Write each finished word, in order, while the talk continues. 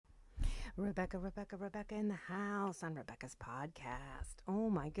Rebecca in the house on Rebecca's podcast. Oh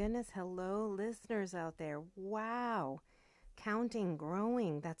my goodness. Hello, listeners out there. Wow. Counting,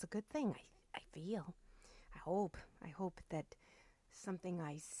 growing. That's a good thing, I feel. I hope that something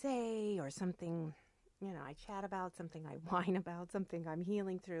I say or something, I chat about, something I whine about, something I'm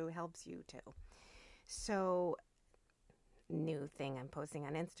healing through helps you too. So, new thing I'm posting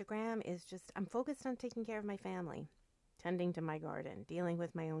on Instagram is just I'm focused on taking care of my family, tending to my garden, dealing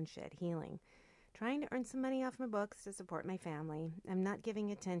with my own shit, healing, trying to earn some money off my books to support my family. I'm not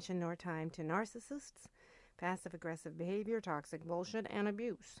giving attention nor time to narcissists, passive-aggressive behavior, toxic bullshit, and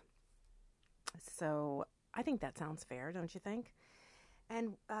abuse. So I think that sounds fair, don't you think?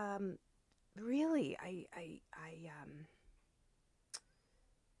 And really, I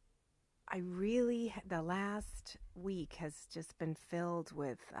really, the last week has just been filled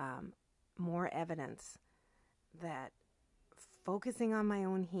with more evidence that focusing on my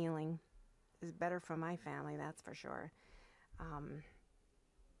own healing is better for my family, that's for sure.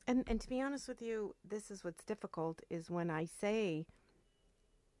 And to be honest with you, this is what's difficult, is when I say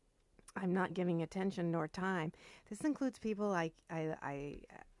I'm not giving attention nor time. This includes people I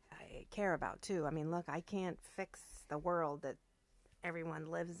care about too. I mean, look, I can't fix the world that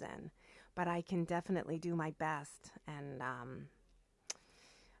everyone lives in, but I can definitely do my best. And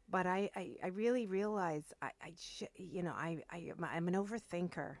but I really realize I'm an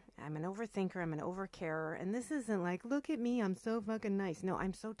overthinker. I'm an overcarer, and this isn't like, look at me, I'm so fucking nice. No,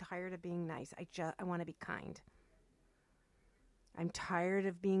 I'm so tired of being nice. I want to be kind. I'm tired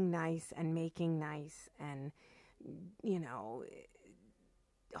of being nice and making nice and,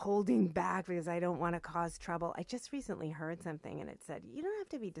 holding back because I don't want to cause trouble. I just recently heard something and it said, you don't have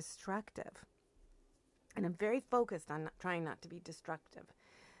to be destructive. And I'm very focused on trying not to be destructive.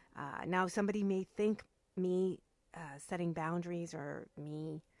 Now, somebody may think me setting boundaries or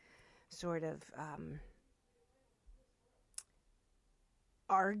me sort of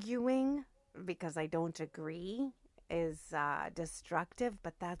arguing because I don't agree is destructive,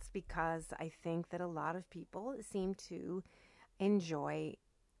 but that's because I think that a lot of people seem to enjoy.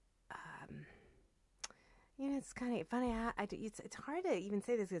 It's kind of funny. It's hard to even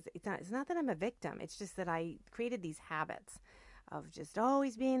say this because it's not that I'm a victim. It's just that I created these habits of just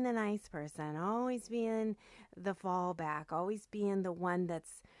always being the nice person, always being the fallback, always being the one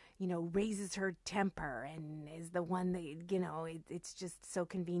that's, raises her temper and is the one that, it's just so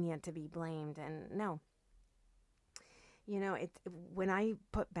convenient to be blamed. And no, when I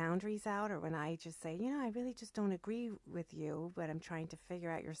put boundaries out, or when I just say, I really just don't agree with you, but I'm trying to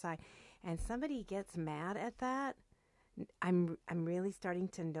figure out your side, and somebody gets mad at that, I'm really starting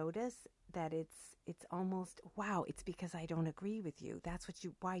to notice that it's almost, wow, it's because I don't agree with you. That's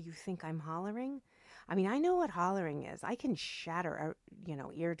why you think I'm hollering. I mean, I know what hollering is. I can shatter,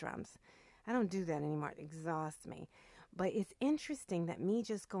 eardrums. I don't do that anymore. It exhausts me. But it's interesting that me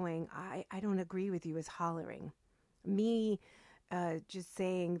just going, I don't agree with you, is hollering. Me just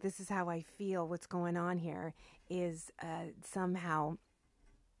saying, this is how I feel, what's going on here, is somehow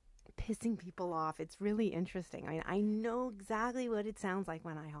pissing people off. It's really interesting. I mean, I know exactly what it sounds like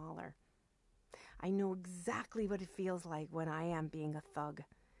when I holler. I know exactly what it feels like when I am being a thug.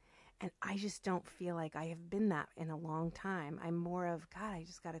 And I just don't feel like I have been that in a long time. I'm more of, God, I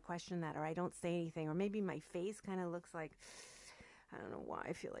just got to question that, or I don't say anything, or maybe my face kind of looks like, I don't know why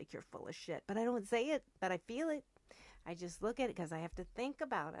I feel like you're full of shit, but I don't say it, but I feel it. I just look at it because I have to think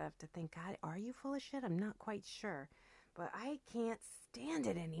about it. I have to think, God, are you full of shit? I'm not quite sure. But I can't stand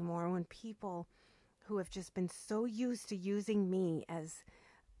it anymore when people who have just been so used to using me as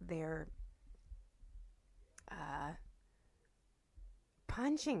their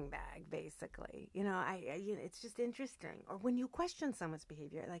punching bag, basically. It's just interesting. Or when you question someone's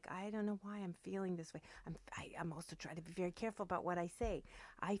behavior, like, I don't know why I'm feeling this way. I'm also trying to be very careful about what I say.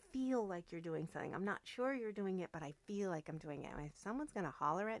 I feel like you're doing something. I'm not sure you're doing it, but I feel like I'm doing it. And if someone's going to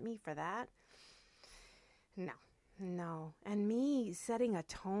holler at me for that, no. And me setting a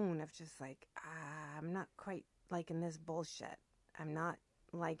tone of just like, I'm not quite liking this bullshit. I'm not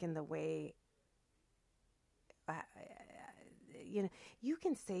liking the way... you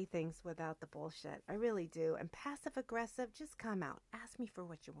can say things without the bullshit. I really do. And passive aggressive, just come out. Ask me for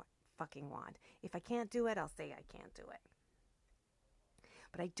what you fucking want. If I can't do it, I'll say I can't do it.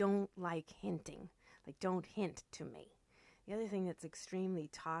 But I don't like hinting. Like, don't hint to me. The other thing that's extremely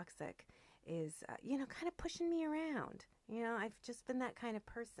toxic is, kind of pushing me around. I've just been that kind of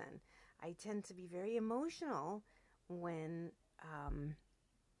person. I tend to be very emotional when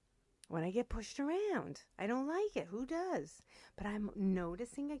when I get pushed around. I don't like it. Who does? But I'm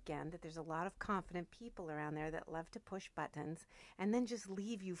noticing again that there's a lot of confident people around there that love to push buttons and then just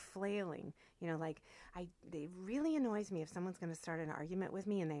leave you flailing. It really annoys me if someone's going to start an argument with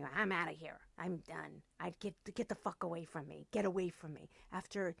me and they go, I'm out of here. I'm done. I'd get the fuck away from me. Get away from me.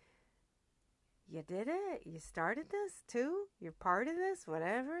 After you did it, you started this too, you're part of this,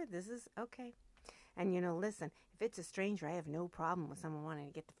 whatever, this is okay. And listen, if it's a stranger, I have no problem with someone wanting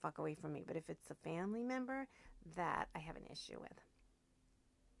to get the fuck away from me. But if it's a family member, that I have an issue with.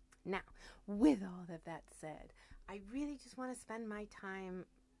 Now, with all of that said, I really just want to spend my time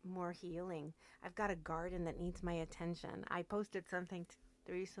more healing. I've got a garden that needs my attention. I posted something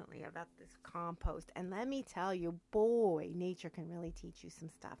recently about this compost, and let me tell you, boy, nature can really teach you some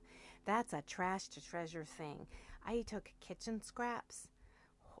stuff. That's a trash to treasure thing. I took kitchen scraps.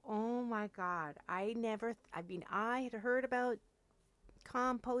 Oh my God. I had heard about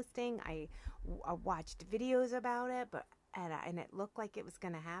composting. I watched videos about it, and it looked like it was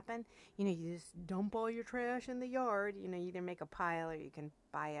going to happen. You just dump all your trash in the yard. You either make a pile or you can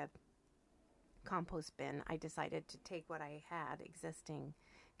buy a compost bin. I decided to take what I had, existing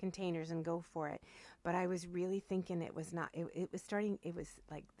containers, and go for it. But I was really thinking it was not, it was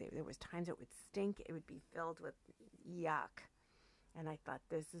like there was times it would stink. It would be filled with yuck. And I thought,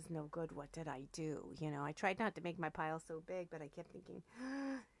 this is no good. What did I do? I tried not to make my pile so big, but I kept thinking,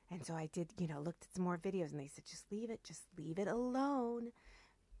 and so I did, looked at some more videos, and they said, just leave it alone.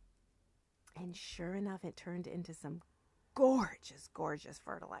 And sure enough, it turned into some gorgeous, gorgeous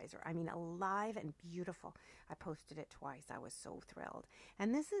fertilizer. I mean, alive and beautiful. I posted it twice. I was so thrilled.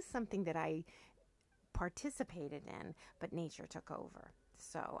 And this is something that I participated in, but nature took over.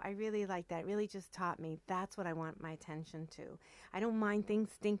 So I really like that. It really just taught me that's what I want my attention to. I don't mind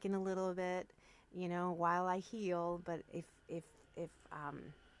things stinking a little bit, while I heal. But if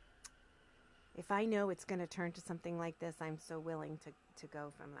I know it's going to turn to something like this, I'm so willing to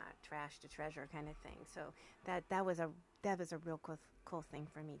go from that trash to treasure kind of thing. So that was a real cool thing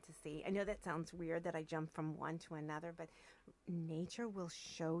for me to see. I know that sounds weird that I jump from one to another, but nature will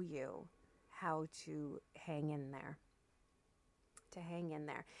show you how to hang in there.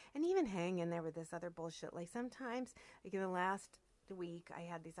 And even hang in there with this other bullshit. Like sometimes, like in the last week, I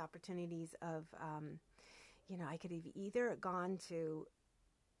had these opportunities of, I could have either gone to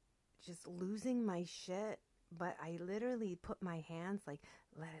just losing my shit, but I literally put my hands like,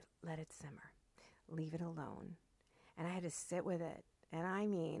 let it simmer, leave it alone. And I had to sit with it. And I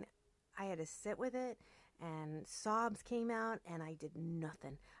mean, I had to sit with it, and sobs came out, and I did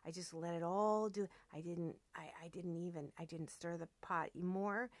nothing. I just let it all do. I didn't stir the pot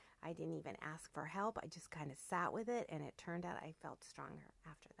more. I didn't even ask for help. I just kind of sat with it, and it turned out I felt stronger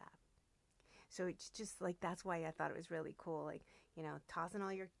after that. So it's just like, that's why I thought it was really cool. Like, tossing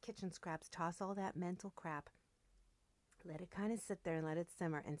all your kitchen scraps, toss all that mental crap. Let it kind of sit there and let it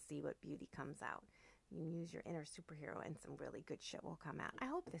simmer and see what beauty comes out. You use your inner superhero and some really good shit will come out. I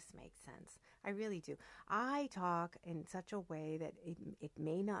hope this makes sense. I really do. I talk in such a way that it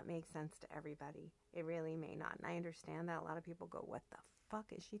may not make sense to everybody. It really may not. And I understand that a lot of people go, what the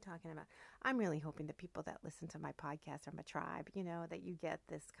fuck is she talking about? I'm really hoping the people that listen to my podcast are my tribe, that you get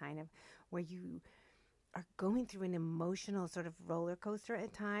this kind of where you are going through an emotional sort of roller coaster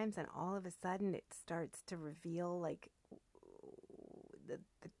at times, and all of a sudden it starts to reveal like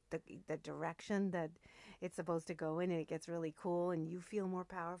the direction that it's supposed to go in, and it gets really cool, and you feel more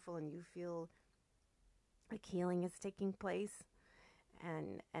powerful, and you feel like healing is taking place,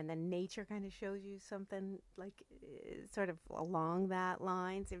 and then nature kind of shows you something like sort of along that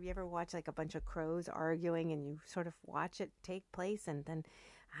lines. Have you ever watched like a bunch of crows arguing, and you sort of watch it take place, and then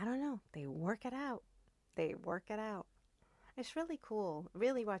I don't know, they work it out. It's really cool.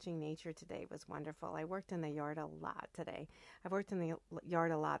 Really watching nature today was wonderful. I worked in the yard a lot today. I've worked in the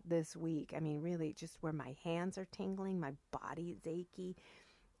yard a lot this week. I mean, really just where my hands are tingling, my body is achy.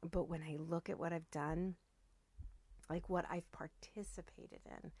 But when I look at what I've done, like what I've participated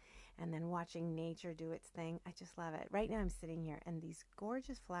in, and then watching nature do its thing, I just love it. Right now I'm sitting here and these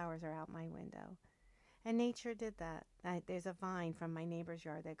gorgeous flowers are out my window. And nature did that. There's a vine from my neighbor's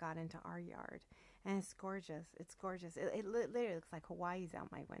yard that got into our yard. And it's gorgeous. It's gorgeous. It literally looks like Hawaii's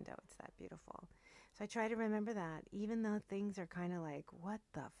out my window. It's that beautiful. So I try to remember that. Even though things are kind of like, what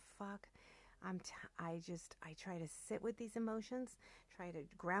the fuck? I try to sit with these emotions, try to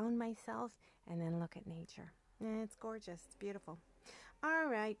ground myself, and then look at nature. And it's gorgeous. It's beautiful. All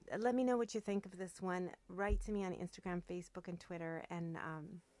right. Let me know what you think of this one. Write to me on Instagram, Facebook, and Twitter. And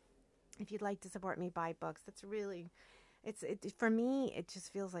if you'd like to support me, buy books. That's really For me, it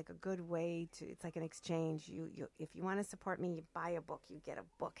just feels like a good way to. It's like an exchange. You if you want to support me, you buy a book, you get a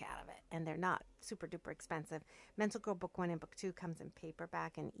book out of it, and they're not super duper expensive. Mental Girl Book 1 and Book 2 comes in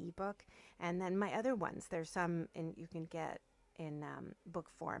paperback and ebook, and then my other ones, there's some and you can get in book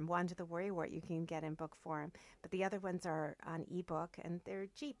form. Wander the Warrior Wart you can get in book form, but the other ones are on ebook and they're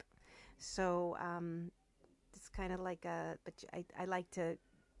cheap. So it's kind of like a. But I like to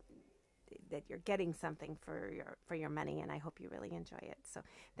that you're getting something for your money, and I hope you really enjoy it. So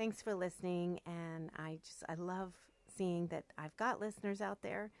thanks for listening, and I love seeing that I've got listeners out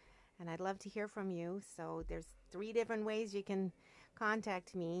there, and I'd love to hear from you. So there's 3 different ways you can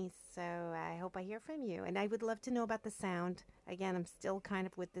contact me. So I hope I hear from you, and I would love to know about the sound. Again, I'm still kind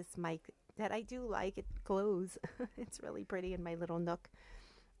of with this mic that I do like. It glows. It's really pretty in my little nook.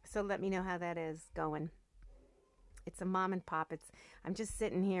 So let me know how that is going. It's a mom and pop. I'm just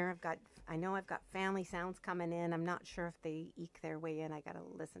sitting here. I know I've got family sounds coming in. I'm not sure if they eke their way in. I got to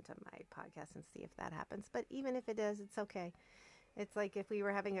listen to my podcast and see if that happens. But even if it does, it's okay. It's like if we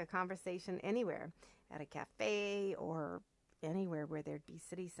were having a conversation anywhere, at a cafe or anywhere where there'd be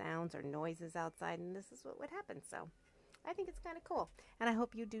city sounds or noises outside, and this is what would happen. So I think it's kind of cool. And I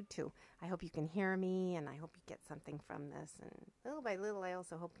hope you do too. I hope you can hear me, and I hope you get something from this. And little by little, I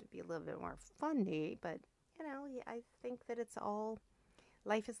also hope to be a little bit more funny, but I think that it's all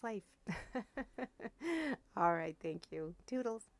life is life. All right. Thank you. Toodles.